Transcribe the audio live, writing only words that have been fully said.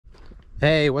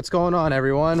Hey, what's going on,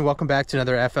 everyone? Welcome back to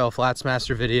another FL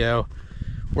Flatsmaster video.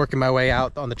 Working my way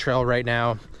out on the trail right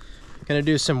now. Gonna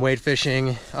do some wade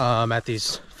fishing at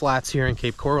these flats here in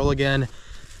Cape Coral again.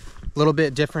 A little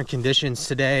bit different conditions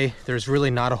today. There's really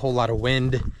not a whole lot of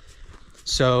wind,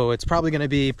 so it's probably gonna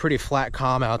be pretty flat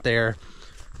calm out there.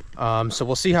 So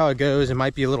we'll see how it goes. It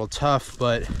might be a little tough,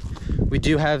 but we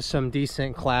do have some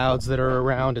decent clouds that are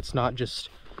around. It's not just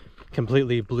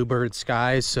completely bluebird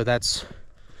skies, so that's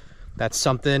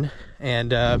something. And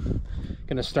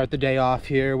gonna start the day off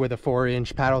here with a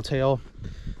 4-inch paddle tail,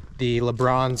 the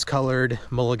LeBronze colored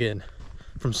mulligan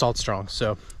from Salt Strong.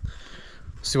 So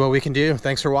see what we can do.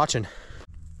 Thanks for watching.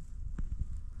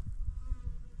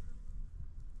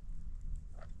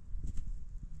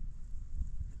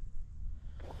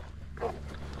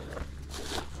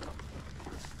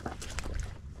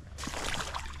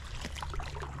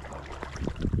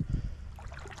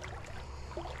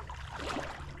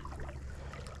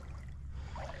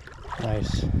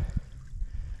 Nice.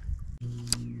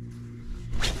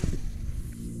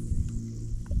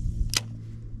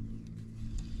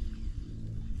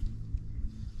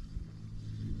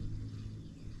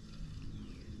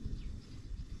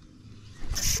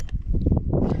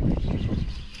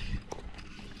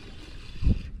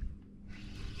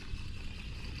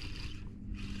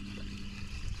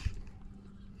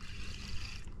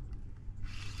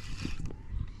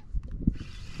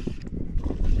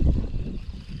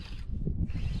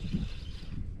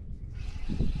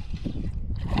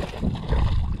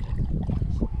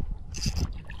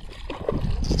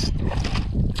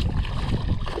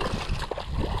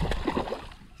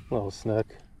 Little snook.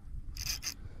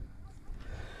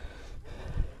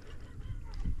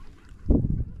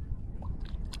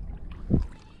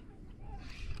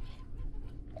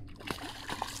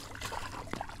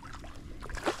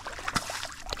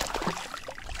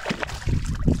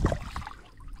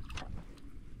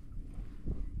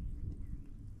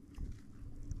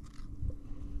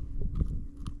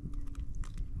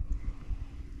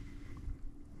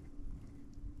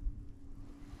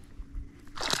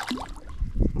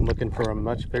 I'm looking for them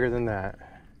much bigger than that.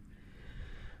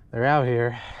 They're out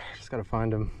here, just gotta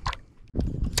find them.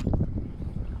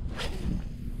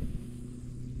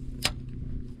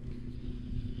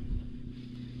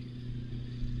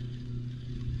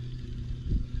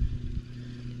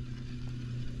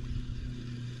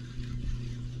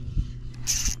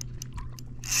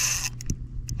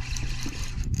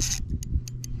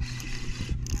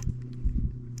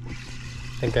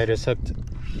 I think I just hooked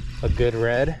a good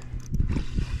red.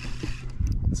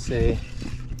 Let's see.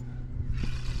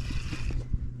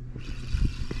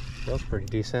 Feels pretty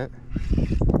decent.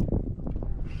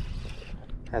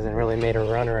 Hasn't really made a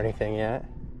run or anything yet.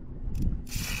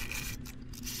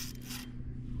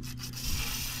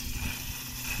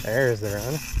 There's the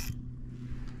run.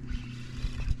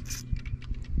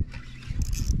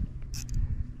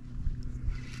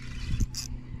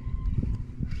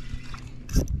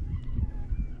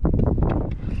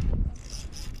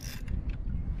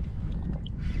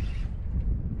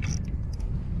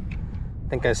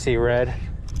 I think I see red.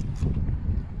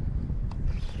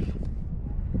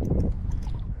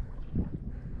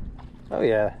 Oh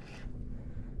yeah,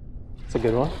 it's a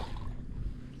good one.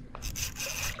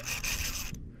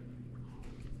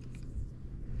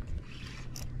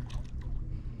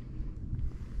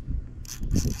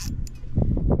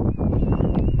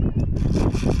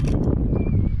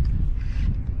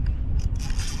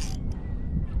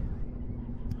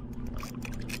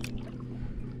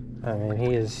 I mean,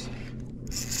 he is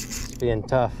being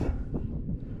tough.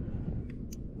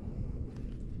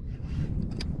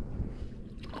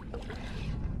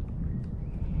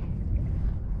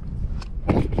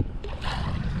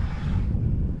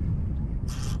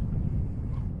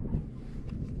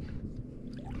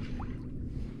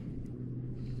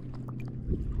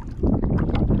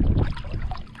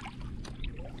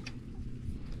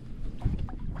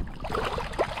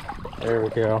 There we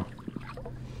go.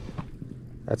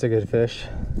 That's a good fish.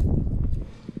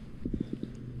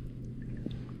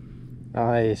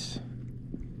 Nice.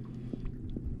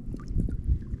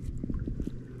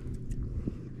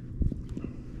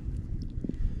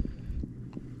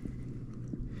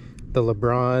 The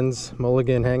LeBronze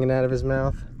mulligan hanging out of his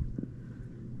mouth.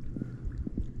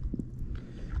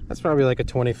 That's probably like a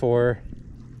 24,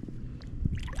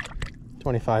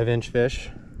 25-inch fish.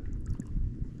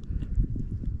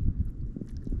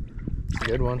 It's a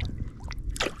good one.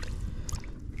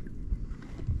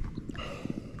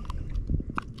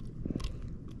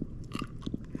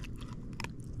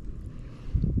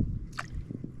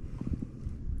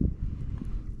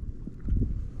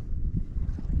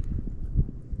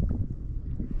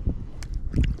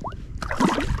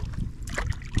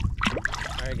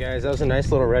 Guys, that was a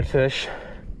nice little redfish.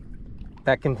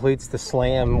 That completes the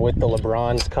slam with the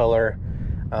LeBronze color.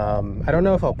 I don't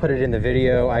know if I'll put it in the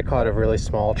video. I caught a really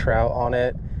small trout on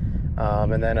it,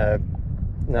 and then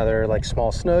another like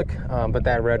small snook, but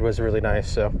that red was really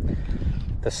nice. So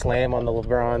the slam on the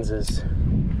LeBronze is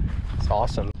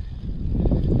awesome.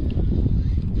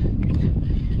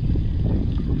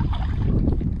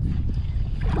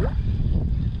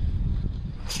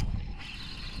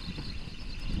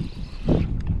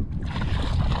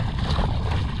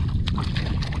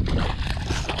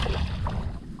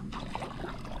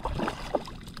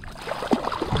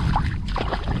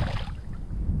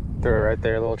 Throw it right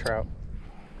there, little trout.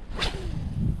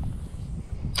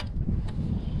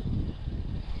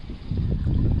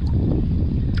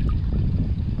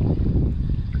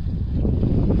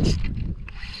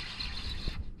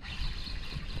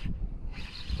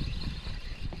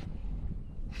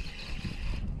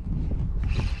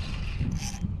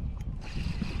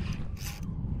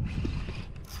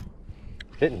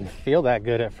 Didn't feel that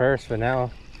good at first, but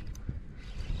now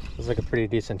it was like a pretty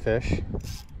decent fish.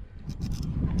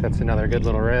 That's another good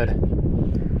little red.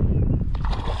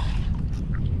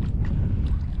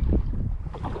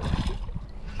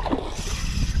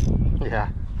 Yeah.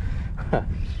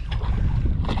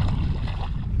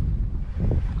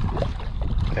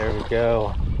 There we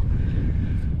go.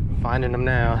 Finding them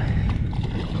now.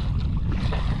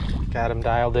 Got them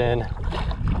dialed in.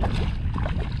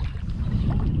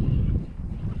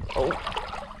 Oh.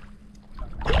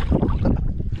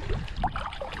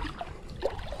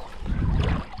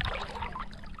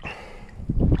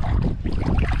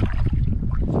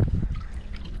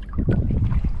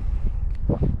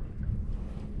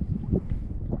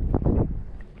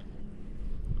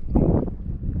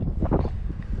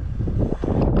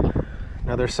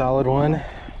 Another solid one.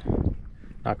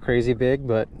 Not crazy big,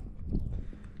 but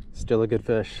still a good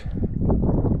fish.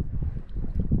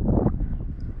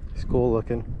 He's cool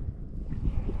looking.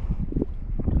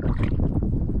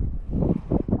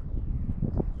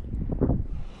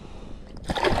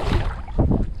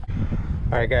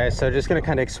 All right, guys, so just gonna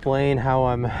kind of explain how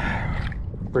I'm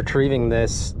retrieving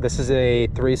this. This is a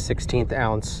 3/16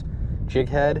 ounce jig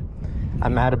head.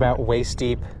 I'm at about waist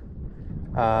deep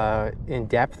in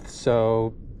depth,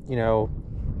 so you know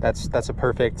that's a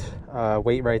perfect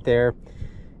weight right there.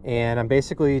 And I'm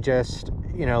basically just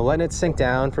letting it sink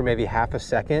down for maybe half a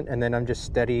second, and then I'm just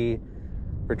steady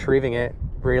retrieving it,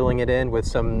 reeling it in with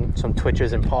some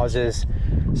twitches and pauses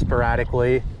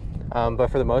sporadically. But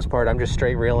for the most part, I'm just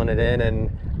straight reeling it in,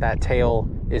 and that tail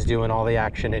is doing all the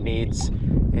action it needs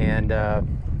and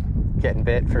getting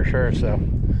bit for sure. So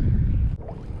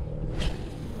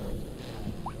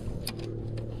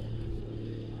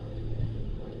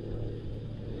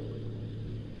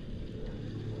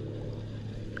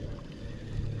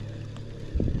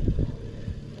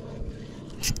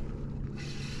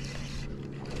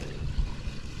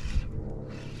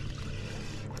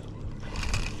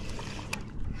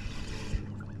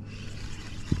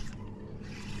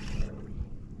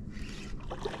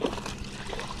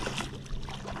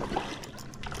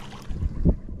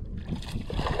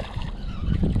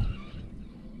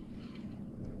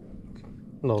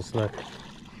little snook.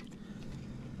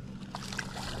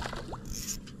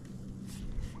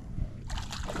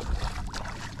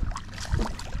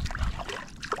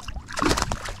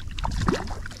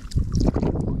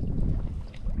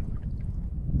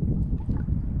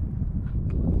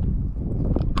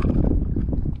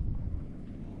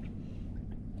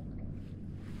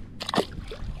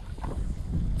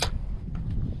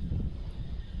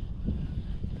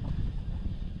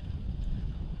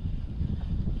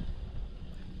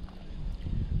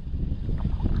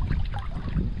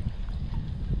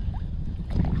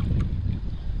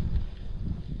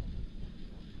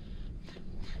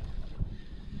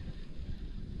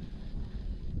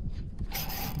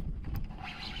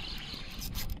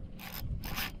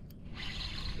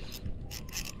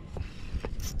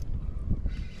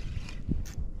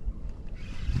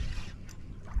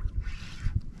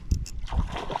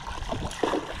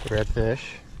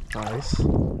 Redfish, nice.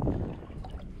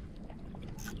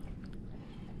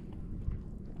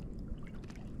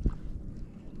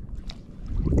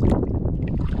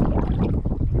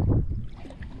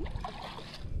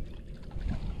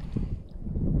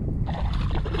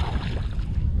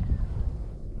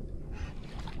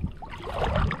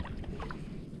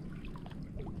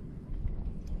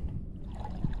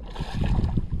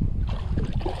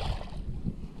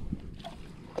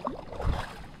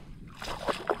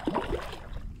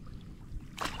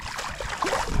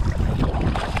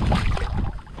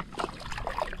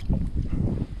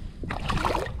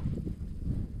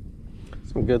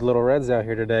 Some good little reds out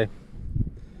here today.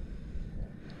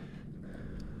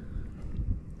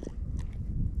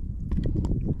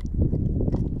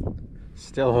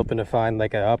 Still hoping to find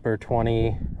like an upper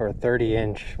 20 or 30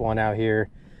 inch one out here.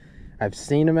 I've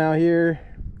seen them out here.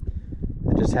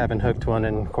 I just haven't hooked one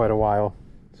in quite a while.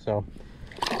 So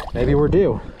maybe we're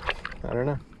due. I don't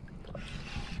know.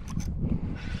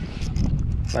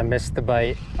 I missed the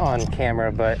bite on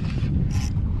camera, but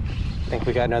I think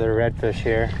we got another redfish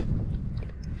here.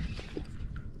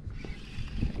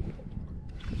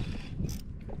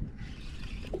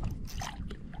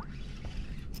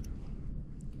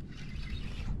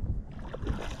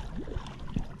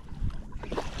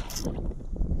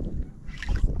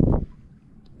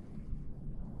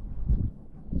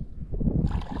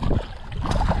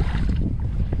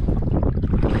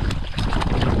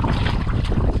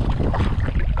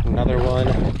 Another one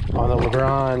on the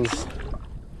LeBronze.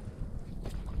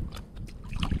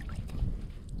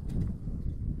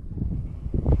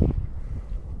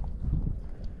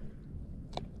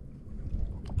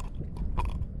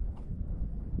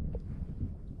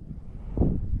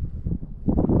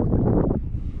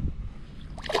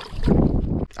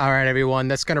 All right, everyone,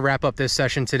 that's going to wrap up this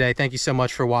session today. Thank you so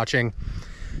much for watching.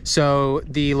 So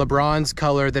the LeBronze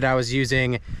color that I was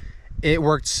using, it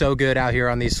worked so good out here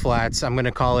on these flats. I'm going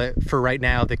to call it, for right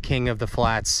now, the king of the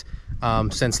flats,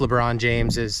 since LeBron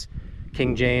James is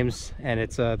King James, and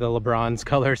it's the LeBronze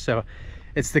color. So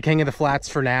it's the king of the flats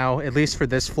for now, at least for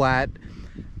this flat.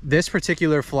 This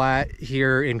particular flat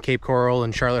here in Cape Coral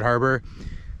and Charlotte Harbor,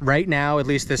 right now, at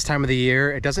least this time of the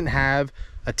year, it doesn't have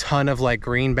a ton of like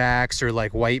greenbacks or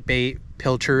like white bait,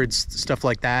 pilchards, stuff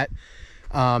like that.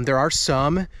 There are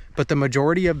some, but the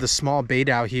majority of the small bait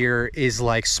out here is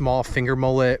like small finger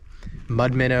mullet,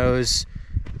 mud minnows,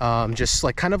 just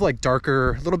like kind of like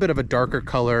darker, a little bit of a darker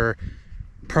color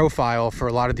profile for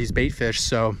a lot of these bait fish.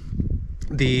 So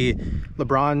the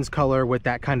LeBronze color with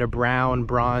that kind of brown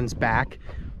bronze back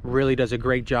really does a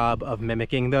great job of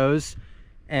mimicking those.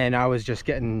 And I was just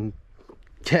getting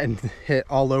hit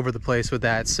all over the place with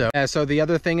that. So the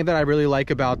other thing that I really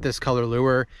like about this color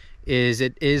lure is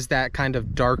it is that kind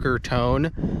of darker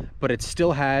tone, but it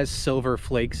still has silver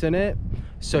flakes in it,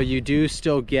 so you do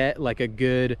still get like a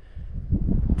good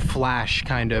flash,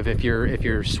 kind of, if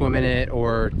you're swimming it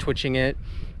or twitching it.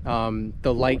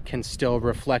 The light can still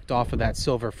reflect off of that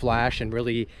silver flash and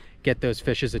really get those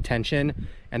fish's attention.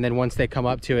 And then once they come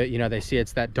up to it, you know, they see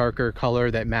it's that darker color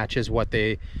that matches what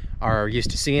they are used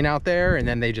to seeing out there, and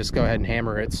then they just go ahead and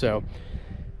hammer it. So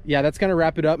yeah, that's gonna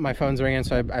wrap it up. My phone's ringing,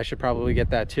 so I should probably get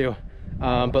that too.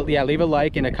 But yeah, leave a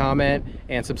like and a comment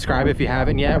and subscribe if you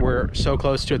haven't yet. We're so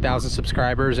close to 1,000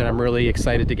 subscribers, and I'm really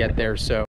excited to get there. So